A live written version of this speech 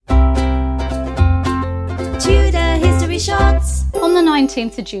Shots. On the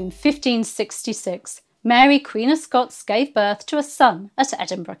 19th of June 1566, Mary, Queen of Scots, gave birth to a son at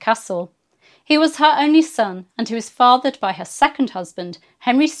Edinburgh Castle. He was her only son, and he was fathered by her second husband,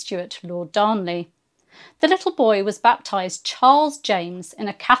 Henry Stuart, Lord Darnley. The little boy was baptised Charles James in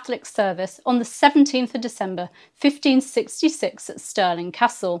a Catholic service on the 17th of December 1566 at Stirling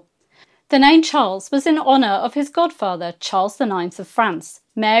Castle. The name Charles was in honour of his godfather, Charles IX of France,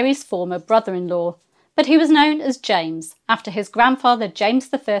 Mary's former brother-in-law, but he was known as James after his grandfather James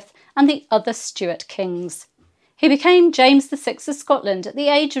V and the other Stuart kings. He became James VI of Scotland at the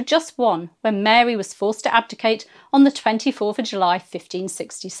age of just 1 when Mary was forced to abdicate on the 24th of July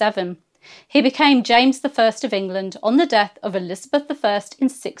 1567. He became James I of England on the death of Elizabeth I in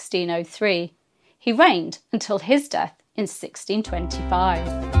 1603. He reigned until his death in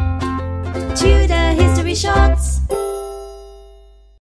 1625. Tudor History Shots.